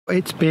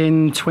It's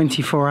been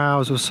 24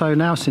 hours or so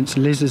now since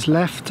Liz has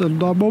left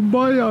and I'm on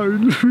my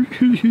own.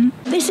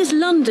 This is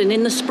London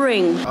in the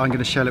spring. I'm going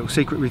to share a little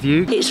secret with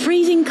you. It's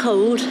freezing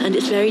cold and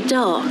it's very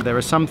dark. There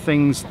are some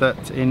things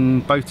that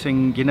in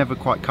boating you're never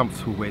quite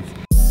comfortable with.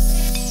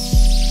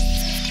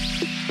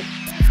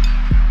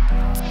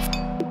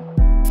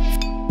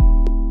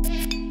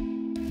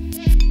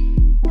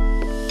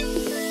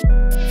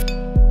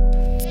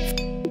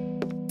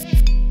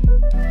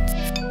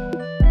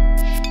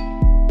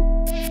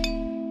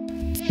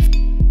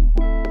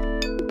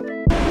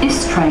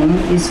 This train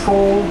is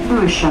for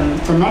Lewisham.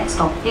 The next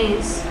stop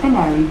is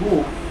Canary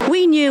Wharf.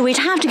 We knew we'd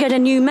have to get a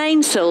new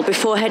mainsail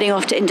before heading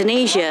off to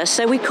Indonesia,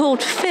 so we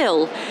called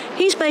Phil.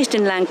 He's based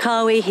in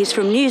Langkawi, he's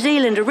from New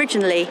Zealand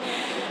originally,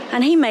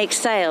 and he makes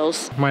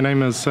sails. My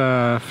name is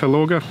Phil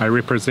Auger. I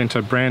represent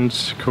a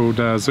brand called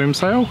Zoom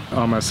Sail.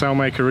 I'm a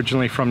sailmaker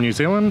originally from New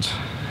Zealand.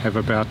 Have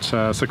about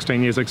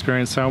 16 years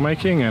experience sail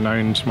making and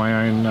owned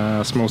my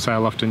own small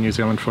sail loft in New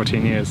Zealand for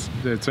 10 years.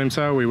 At Zoom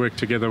Sail we work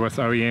together with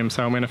OEM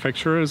sail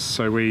manufacturers,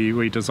 so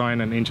we design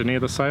and engineer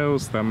the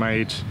sails. They're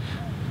made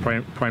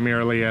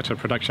primarily at a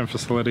production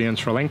facility in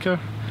Sri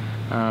Lanka,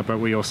 but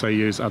we also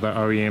use other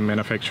OEM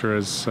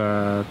manufacturers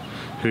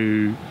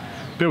who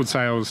build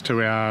sails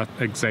to our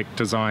exact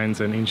designs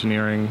and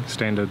engineering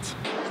standards.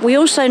 We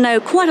also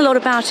know quite a lot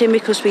about him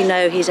because we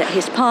know he's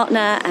his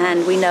partner,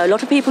 and we know a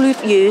lot of people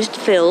who've used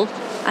Phil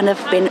and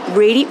have been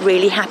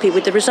really happy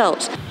with the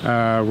results.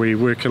 We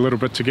work a little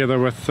bit together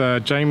with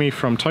Jamie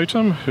from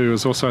Totem, who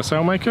is also a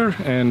sailmaker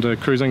and a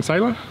cruising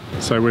sailor.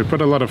 So we've put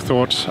a lot of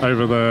thought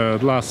over the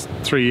last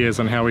 3 years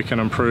on how we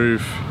can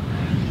improve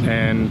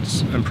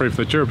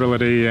the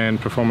durability and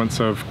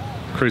performance of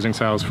cruising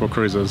sails for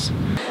cruisers.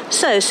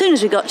 So as soon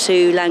as we got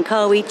to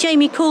Langkawi,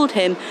 Jamie called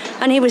him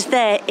and he was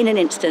there in an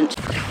instant.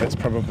 That's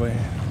probably,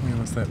 where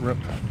was that rip?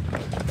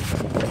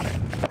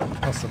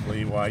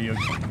 Possibly why you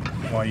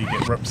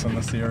get rips in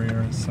this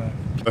area is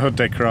the hood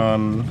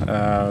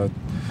Decron.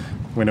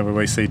 Whenever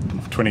we see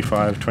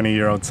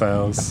 20-year-old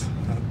sails,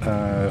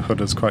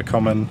 hood is quite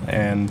common,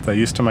 and they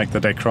used to make the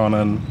Decron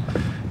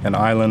in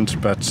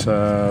Ireland, but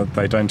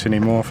they don't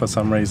anymore for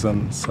some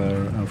reason. So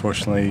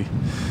unfortunately,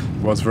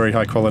 it was very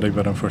high quality,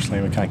 but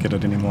unfortunately we can't get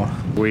it anymore.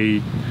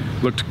 We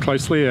looked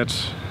closely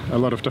at a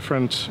lot of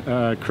different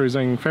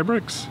cruising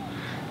fabrics.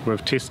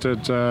 We've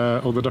tested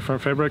all the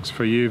different fabrics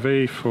for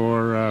UV,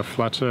 for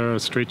flutter,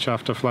 stretch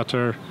after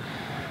flutter,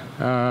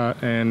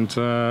 and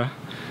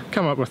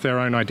come up with our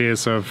own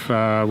ideas of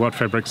what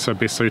fabrics are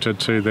best suited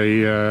to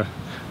the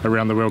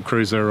around the world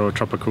cruiser or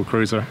tropical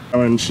cruiser.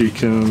 And you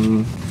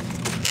can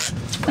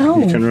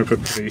rip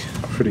it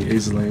pretty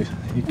easily.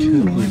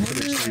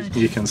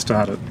 You can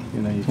start it.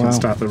 You know, you can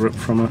start the rip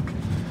from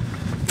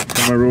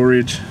a raw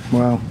edge.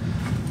 Wow.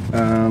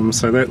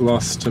 So that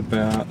lost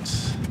about,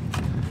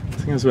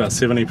 I think it was about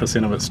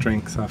 70% of its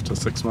strength after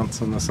 6 months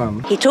in the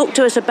sun. He talked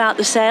to us about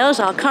the sails,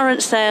 our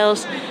current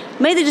sails,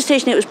 made the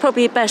decision it was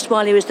probably best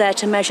while he was there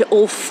to measure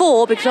all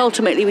 4, because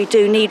ultimately we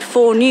do need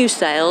 4 new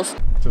sails.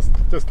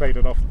 Just cleaned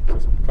it off,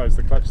 just close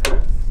the clutch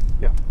there.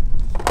 Yeah.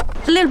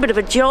 It's a little bit of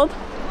a job,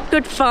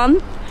 good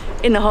fun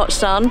in the hot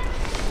sun,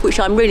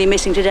 which I'm really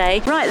missing today.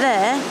 Right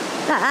there,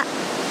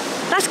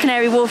 that's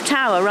Canary Wharf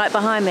Tower right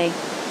behind me.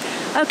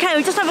 Okay,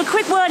 we just have a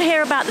quick word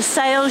here about the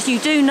sails. You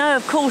do know,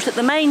 of course, that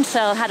the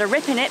mainsail had a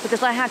rip in it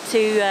because I had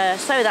to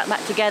sew that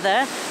back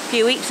together a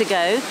few weeks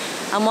ago.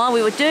 And while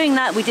we were doing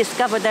that, we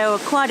discovered there were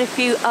quite a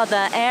few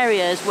other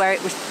areas where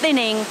it was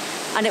thinning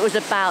and it was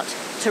about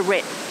to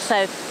rip.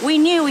 So we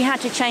knew we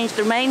had to change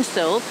the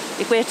mainsail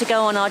if we had to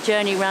go on our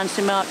journey around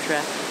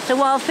Sumatra. So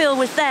while Phil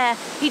was there,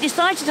 he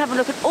decided to have a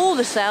look at all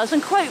the sails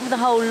and quote the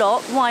whole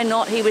lot. Why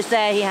not? He was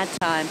there, he had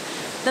time.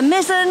 The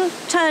mizzen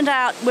turned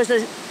out was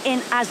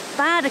in as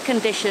bad a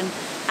condition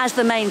as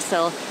the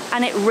mainsail,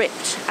 and it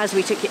ripped as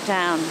we took it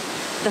down.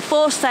 The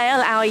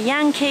foresail, our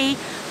Yankee,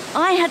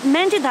 I had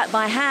mended that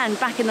by hand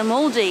back in the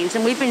Maldives,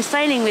 and we've been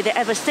sailing with it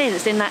ever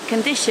since in that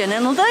condition.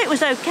 And although it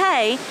was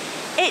okay,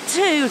 it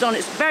too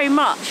was very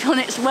much on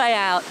its way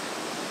out.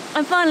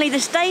 And finally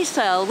the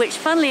staysail, which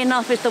funnily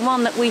enough is the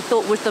one that we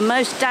thought was the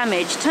most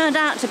damaged, turned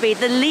out to be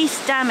the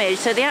least damaged,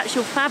 so the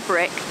actual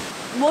fabric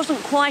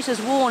wasn't quite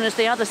as worn as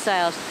the other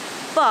sails.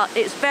 But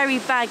it's very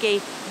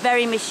baggy,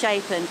 very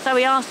misshapen. So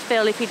we asked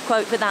Phil if he'd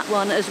quote for that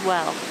one as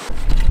well.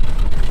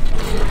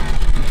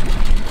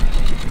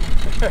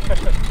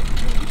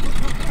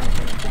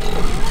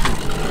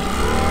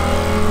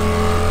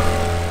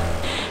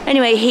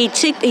 Anyway, he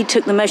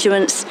took the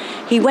measurements,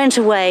 he went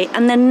away,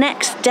 and the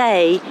next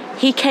day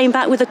he came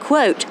back with a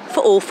quote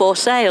for all 4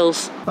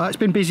 sails. It's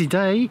been a busy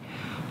day.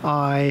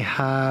 I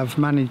have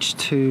managed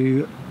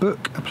to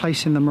book a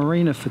place in the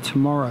marina for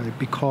tomorrow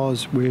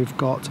because we've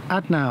got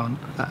Adnan,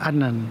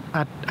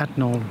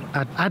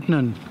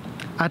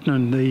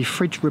 the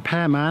fridge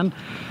repairman,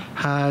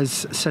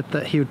 has said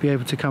that he would be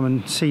able to come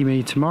and see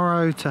me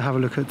tomorrow to have a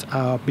look at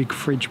our big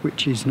fridge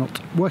which is not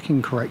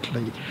working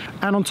correctly.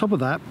 And on top of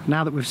that,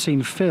 now that we've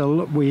seen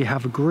Phil, we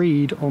have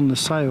agreed on the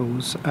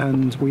sails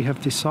and we have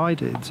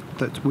decided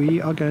that we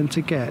are going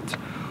to get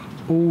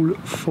all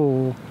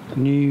 4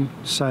 new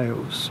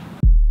sails.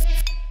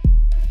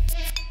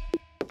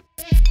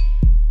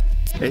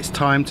 It's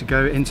time to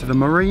go into the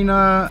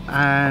marina,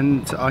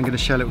 and I'm going to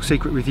share a little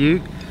secret with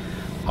you.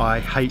 I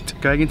hate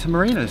going into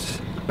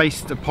marinas.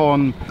 Based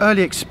upon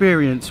early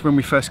experience when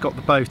we first got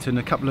the boat and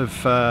a couple of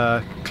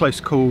close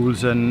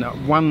calls and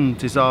one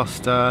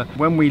disaster.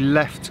 When we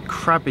left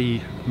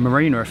Crabby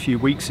Marina a few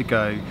weeks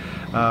ago,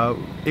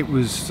 it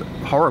was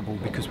horrible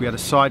because we had a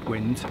side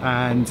wind,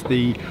 and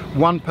the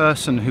one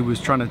person who was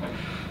trying to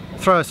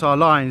throw us our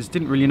lines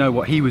didn't really know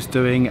what he was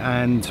doing,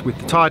 and with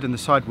the tide and the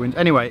side wind,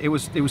 anyway, it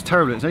was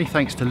terrible. It was only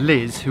thanks to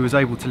Liz, who was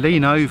able to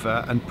lean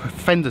over and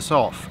fend us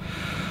off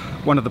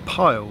one of the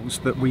piles,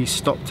 that we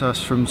stopped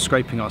us from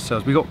scraping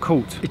ourselves. We got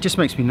caught. It just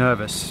makes me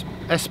nervous.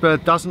 Esper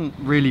doesn't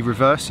really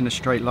reverse in a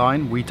straight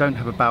line. We don't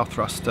have a bow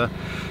thruster,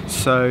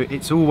 so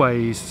it's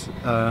always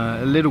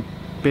a little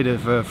bit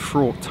of a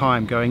fraught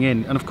time going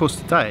in. And of course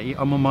today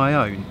I'm on my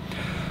own.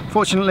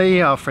 Fortunately,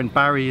 our friend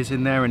Barry is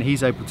in there, and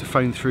he's able to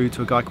phone through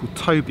to a guy called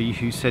Toby,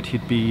 who said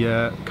he'd be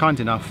kind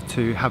enough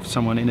to have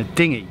someone in a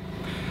dinghy.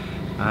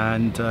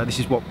 And this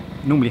is what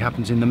normally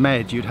happens in the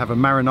Med. You'd have a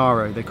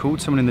marinaro, they're called,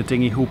 someone in the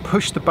dinghy who'll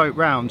push the boat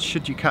round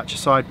should you catch a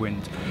side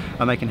wind,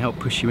 and they can help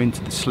push you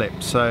into the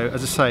slip. So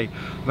as I say,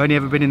 I've only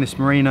ever been in this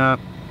marina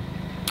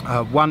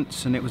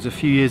once, and it was a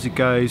few years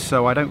ago,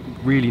 so I don't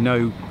really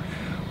know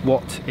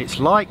what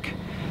it's like,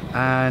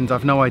 and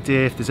I've no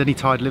idea if there's any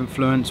tidal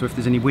influence or if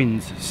there's any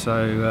wind.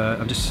 So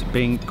I'm just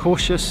being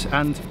cautious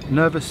and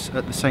nervous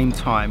at the same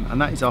time,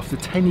 and that is after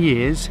 10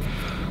 years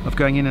of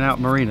going in and out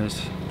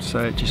marinas.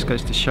 So it just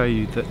goes to show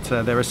you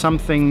that there are some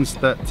things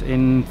that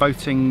in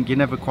boating you're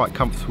never quite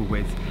comfortable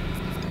with,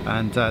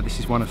 and this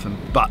is one of them.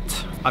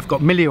 But I've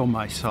got Millie on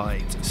my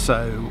side,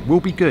 so we'll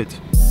be good.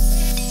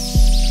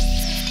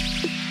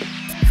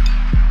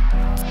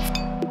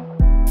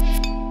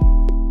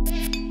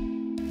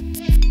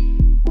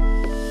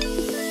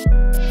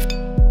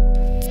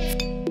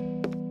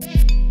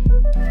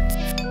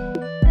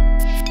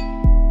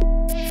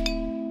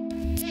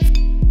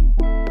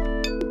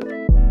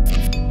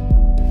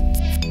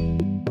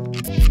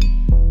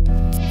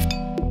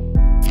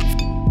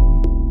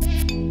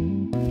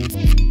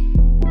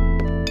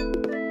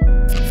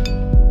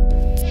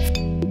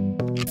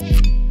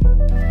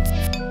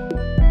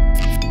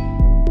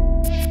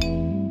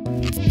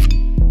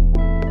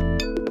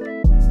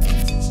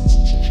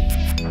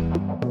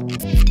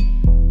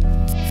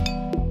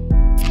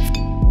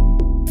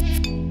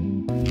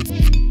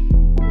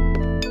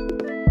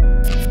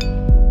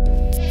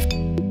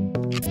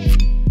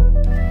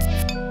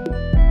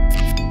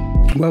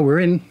 Well, we're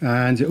in,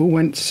 and it all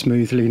went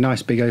smoothly.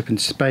 Nice big open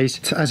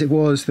space. As it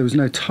was, there was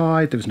no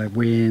tide, there was no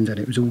wind, and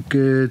it was all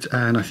good.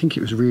 And I think it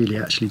was really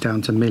actually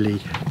down to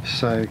Millie.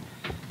 So,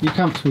 you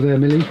comfortable there,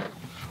 Millie?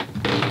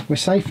 We're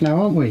safe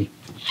now, aren't we?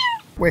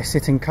 We're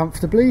sitting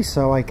comfortably,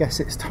 so I guess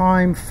it's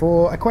time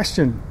for a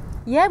question.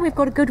 Yeah, we've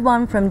got a good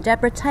one from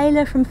Deborah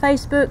Taylor from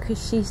Facebook.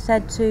 She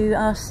said to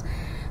us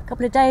a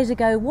couple of days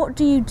ago, what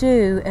do you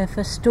do if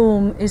a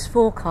storm is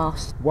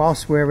forecast?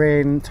 Whilst we're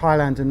in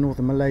Thailand and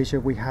northern Malaysia,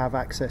 we have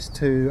access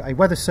to a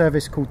weather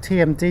service called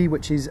TMD,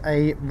 which is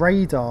a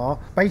radar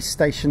base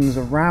stations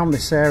around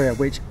this area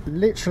which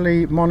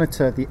literally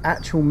monitor the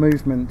actual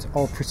movement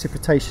of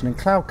precipitation and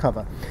cloud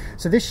cover.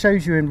 So this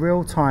shows you in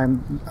real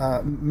time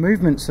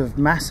movements of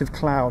massive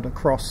cloud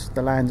across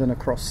the land and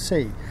across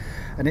sea,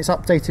 and it's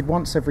updated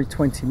once every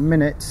 20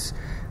 minutes.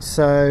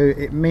 So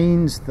it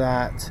means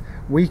that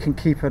we can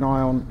keep an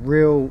eye on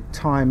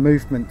real-time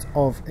movement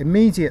of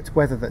immediate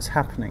weather that's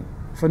happening.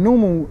 For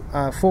normal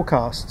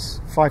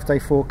forecasts, 5-day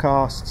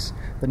forecasts,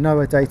 the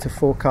NOAA data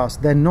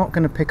forecast, they're not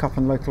going to pick up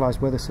on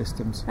localised weather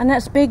systems. And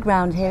that's big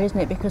round here, isn't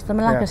it? Because the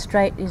Malacca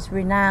Strait is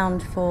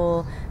renowned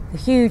for the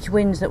huge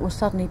winds that will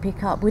suddenly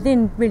pick up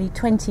within really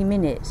 20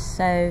 minutes.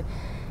 So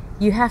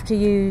you have to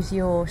use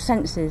your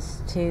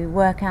senses to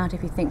work out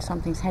if you think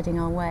something's heading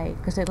our way,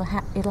 because it'll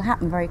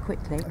happen very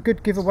quickly. A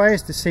good giveaway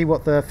is to see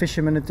what the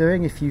fishermen are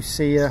doing. If you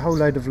see a whole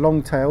load of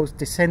longtails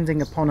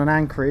descending upon an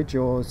anchorage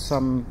or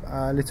some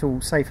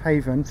little safe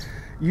haven,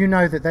 you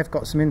know that they've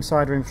got some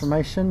insider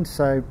information,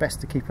 so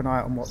best to keep an eye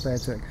out on what they're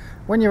doing.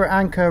 When you're at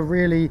anchor,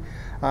 really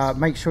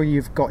make sure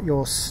you've got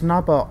your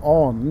snubber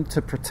on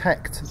to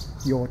protect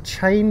your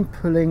chain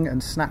pulling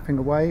and snapping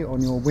away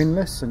on your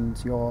windlass and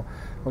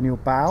on your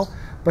bow,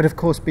 but of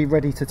course be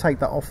ready to take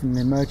that off in an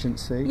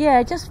emergency.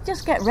 Yeah,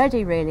 just get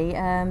ready really.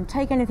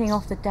 Take anything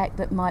off the deck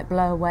that might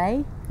blow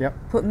away.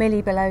 Yep. Put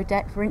Millie below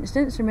deck, for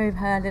instance, remove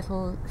her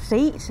little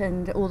seat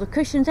and all the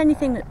cushions,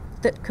 anything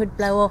that could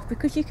blow off,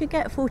 because you could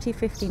get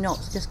 40-50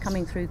 knots just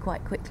coming through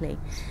quite quickly.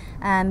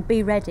 And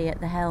be ready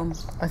at the helm.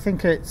 I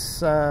think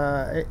it's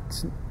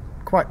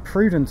quite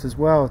prudent as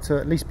well to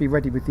at least be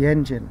ready with the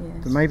engine.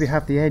 Yes. To maybe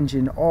have the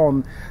engine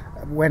on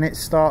when it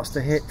starts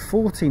to hit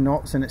 40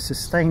 knots and it's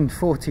sustained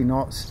 40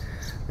 knots.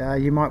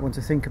 You might want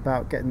to think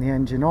about getting the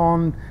engine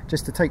on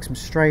just to take some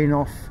strain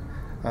off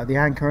the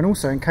anchor, and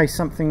also in case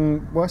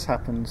something worse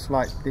happens,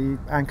 like the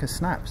anchor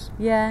snaps.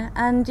 Yeah,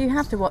 and you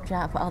have to watch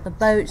out for other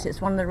boats.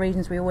 It's one of the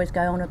reasons we always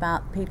go on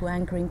about people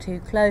anchoring too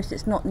close.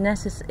 It's not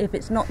if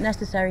it's not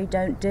necessary,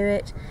 don't do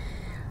it.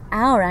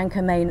 Our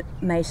anchor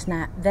may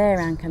snap, their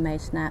anchor may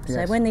snap. Yes.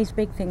 So when these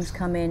big things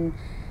come in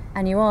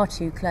and you are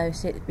too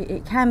close,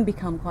 it can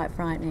become quite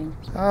frightening.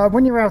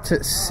 When you're out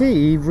at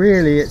sea,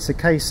 really it's a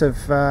case of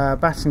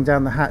battening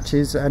down the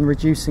hatches and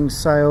reducing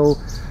sail,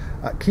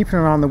 keeping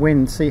an eye on the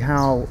wind, see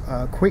how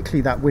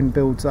quickly that wind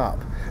builds up.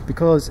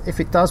 Because if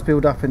it does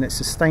build up and it's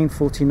sustained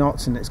 40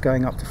 knots and it's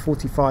going up to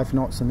 45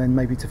 knots and then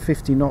maybe to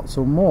 50 knots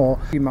or more,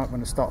 you might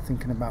want to start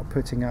thinking about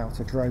putting out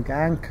a drogue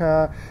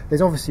anchor.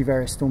 There's obviously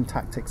various storm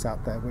tactics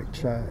out there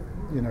which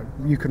you know,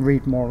 you can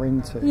read more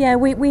into. Yeah,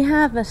 we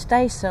have a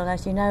staysail,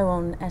 as you know,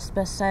 on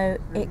Esper, so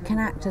it can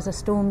act as a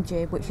storm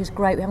jib, which is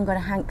great. We haven't got to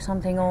hank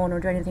something on or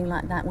do anything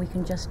like that. We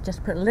can just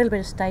put a little bit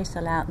of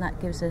staysail out, and that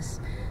gives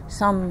us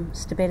some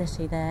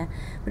stability there.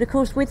 But of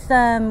course, with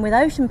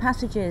ocean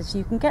passages,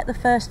 you can get the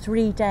first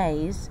 3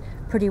 days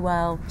pretty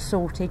well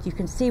sorted. You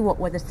can see what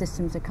weather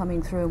systems are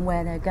coming through and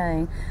where they're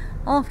going.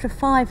 After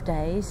 5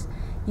 days,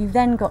 you've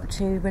then got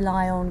to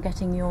rely on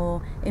getting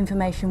your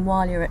information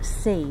while you're at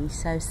sea,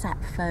 so sat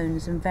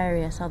phones and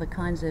various other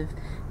kinds of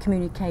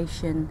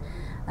communication.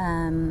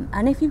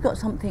 And if you've got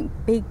something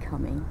big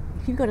coming,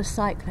 if you've got a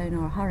cyclone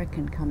or a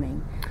hurricane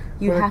coming,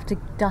 you have to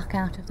duck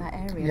out of that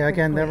area. Yeah,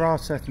 again, there are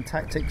certain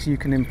tactics you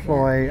can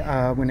employ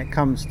when it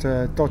comes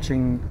to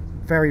dodging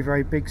very,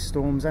 very big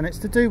storms, and it's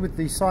to do with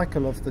the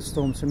cycle of the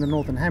storms from the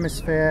northern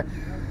hemisphere.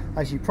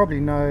 As you probably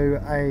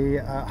know, a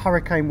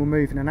hurricane will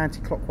move in an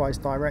anti-clockwise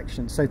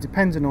direction, so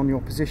depending on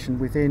your position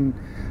within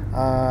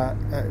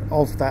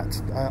of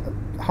that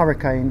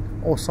hurricane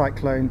or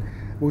cyclone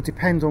will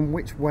depend on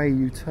which way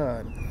you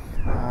turn.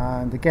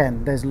 And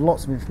again, there's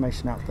lots of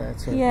information out there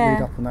to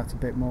read up on that a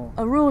bit more.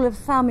 A rule of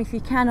thumb, if you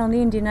can, on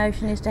the Indian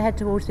Ocean is to head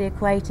towards the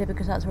equator,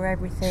 because that's where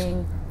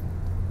everything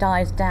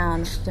dies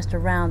down, just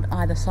around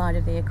either side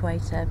of the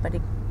equator. But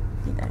it,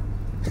 you know,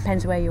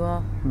 depends where you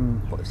are,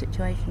 what the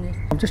situation is.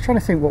 I'm just trying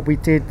to think what we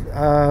did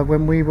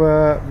when we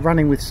were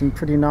running with some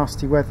pretty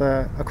nasty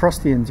weather across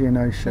the Indian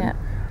Ocean. Yeah.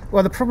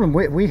 Well, the problem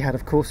we had,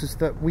 of course, is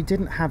that we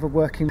didn't have a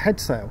working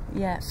headsail.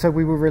 Yeah. So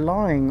we were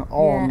relying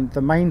on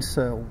the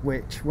mainsail,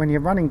 which when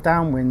you're running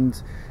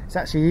downwind, it's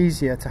actually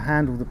easier to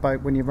handle the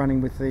boat when you're running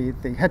with the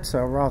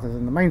headsail rather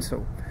than the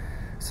mainsail.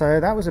 So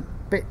that was a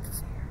bit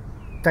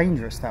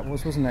dangerous, that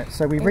was, wasn't it?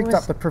 So we rigged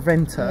up the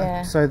preventer.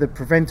 Yeah. So the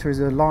preventer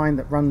is a line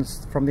that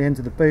runs from the end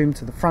of the boom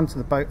to the front of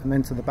the boat and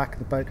then to the back of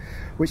the boat,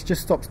 which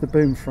just stops the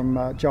boom from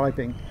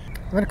jibing.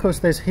 And then of course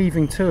there's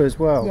heaving to as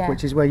well,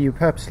 which is where you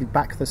purposely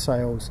back the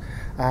sails,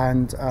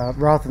 and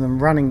rather than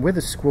running with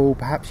a squall,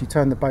 perhaps you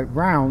turn the boat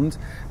round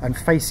and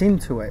face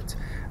into it.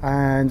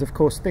 And of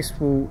course this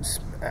will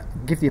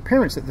give the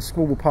appearance that the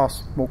squall will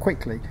pass more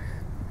quickly,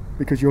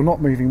 because you're not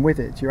moving with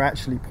it, you're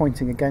actually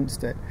pointing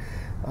against it.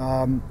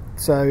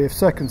 So if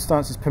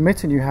circumstances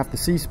permit and you have the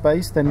sea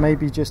space, then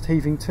maybe just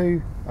heaving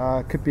to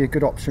could be a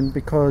good option,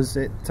 because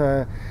it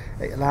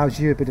allows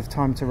you a bit of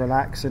time to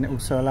relax, and it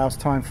also allows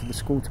time for the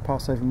squall to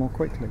pass over more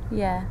quickly.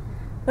 Yeah,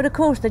 but of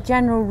course the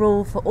general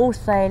rule for all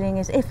sailing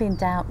is, if in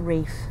doubt,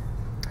 reef.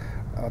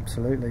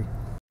 Absolutely.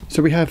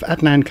 So we have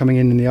Adnan coming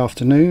in the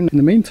afternoon. In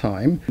the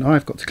meantime,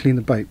 I've got to clean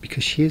the boat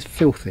because she is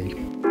filthy.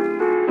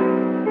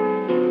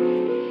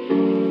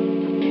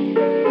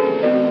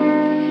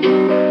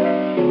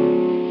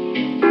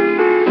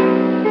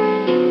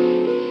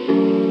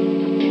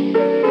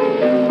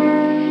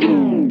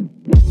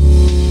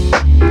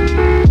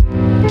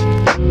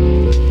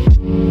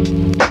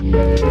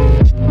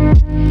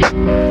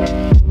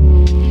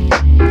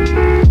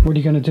 What are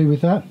you going to do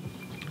with that?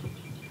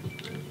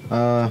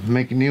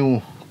 Make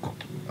new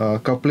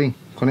coupling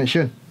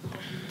connection.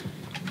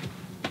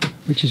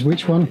 Which is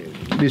which one?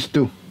 These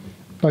two.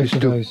 Both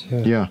of those, yeah.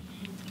 Yeah.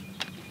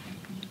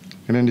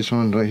 And then this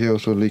one right here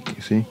also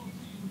leak, see?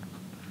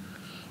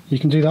 You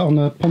can do that on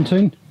the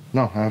pontoon?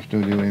 No, I have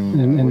to do it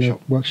in the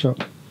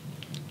workshop.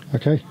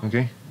 Okay.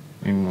 Okay.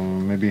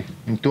 In maybe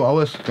in 2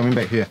 hours coming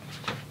back here.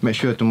 Make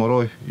sure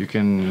tomorrow you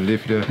can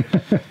leave the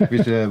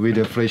with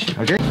the fresh.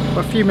 Okay. Well,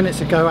 a few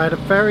minutes ago I had a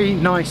very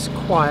nice,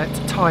 quiet,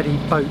 tidy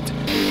boat.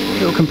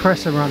 Little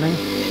compressor running.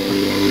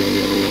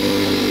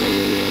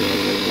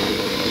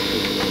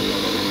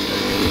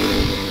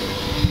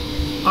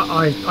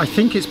 I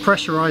think it's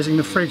pressurising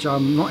the fridge,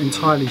 I'm not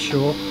entirely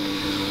sure.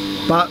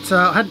 But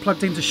I hadn't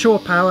plugged into shore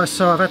power,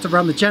 so I've had to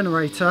run the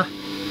generator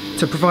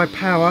to provide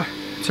power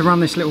to run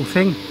this little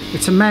thing.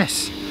 It's a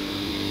mess.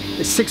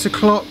 It's 6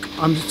 o'clock,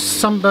 I'm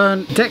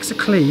sunburned, decks are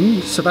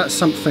clean, so that's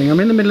something. I'm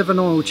in the middle of an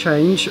oil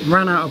change,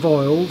 ran out of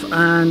oil,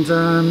 and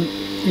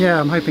yeah,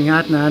 I'm hoping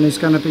Adnan is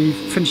going to be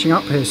finishing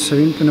up here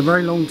soon. It's been a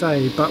very long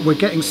day, but we're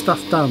getting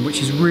stuff done, which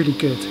is really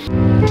good.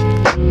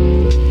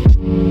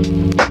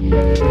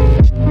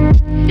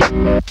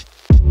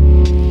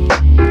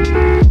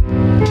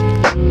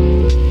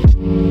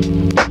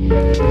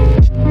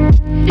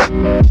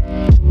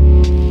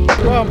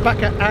 Well, I'm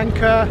back at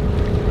anchor.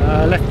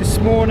 Left this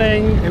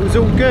morning, it was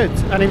all good,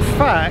 and in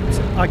fact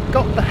I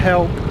got the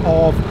help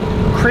of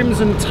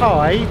Crimson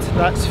Tide,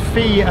 that's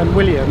Fee and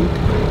William.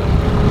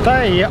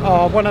 They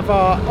are one of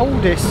our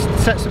oldest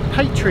sets of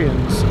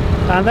Patreons,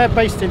 and they're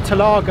based in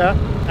Talaga,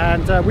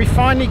 and we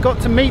finally got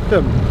to meet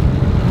them.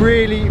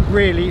 Really,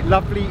 really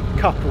lovely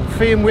couple.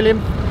 Fee and William,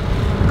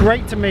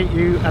 great to meet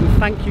you, and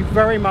thank you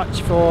very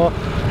much for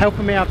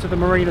helping me out of the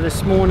marina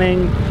this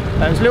morning.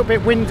 It was a little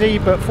bit windy,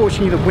 but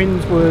fortunately the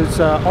wind was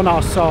on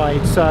our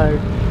side, so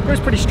it was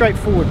pretty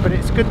straightforward, but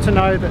it's good to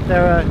know that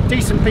there are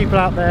decent people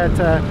out there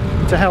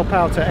to help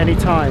out at any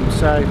time.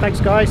 So thanks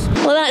guys.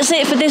 Well, that's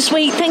it for this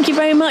week. Thank you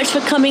very much for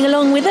coming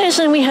along with us,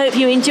 and we hope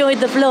you enjoyed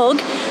the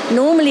vlog.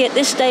 Normally at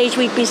this stage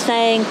we'd be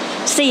saying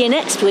see you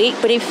next week,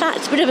 but in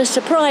fact a bit of a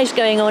surprise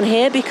going on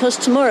here, because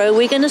tomorrow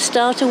we're going to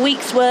start a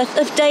week's worth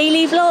of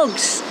daily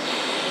vlogs.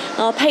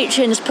 Our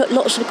patrons put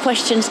lots of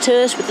questions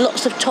to us with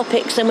lots of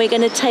topics, and we're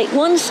going to take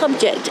one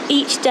subject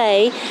each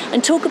day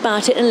and talk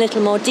about it in a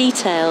little more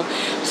detail.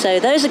 So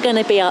those are going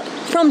to be up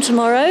from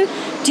tomorrow.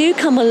 Do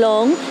come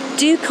along,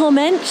 do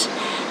comment,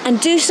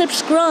 and do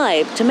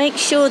subscribe to make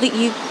sure that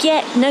you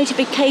get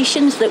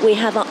notifications that we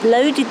have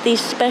uploaded these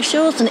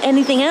specials and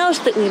anything else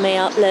that we may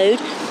upload.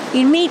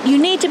 You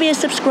need to be a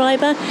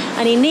subscriber,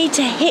 and you need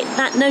to hit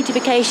that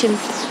notification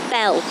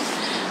bell.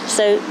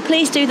 So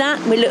please do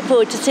that, and we look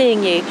forward to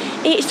seeing you.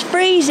 It's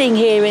freezing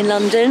here in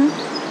London,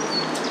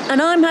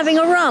 and I'm having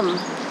a rum.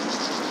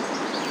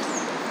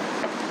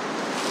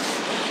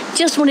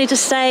 Just wanted to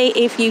say,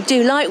 if you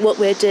do like what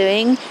we're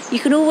doing, you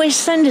can always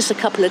send us a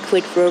couple of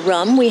quid for a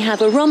rum. We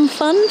have a rum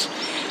fund,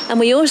 and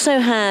we also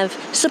have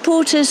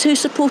supporters who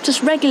support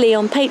us regularly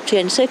on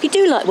Patreon. So if you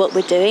do like what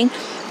we're doing,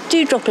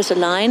 do drop us a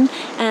line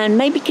and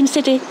maybe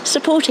consider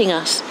supporting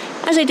us.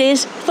 As it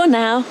is, for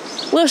now,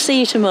 we'll see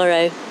you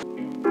tomorrow.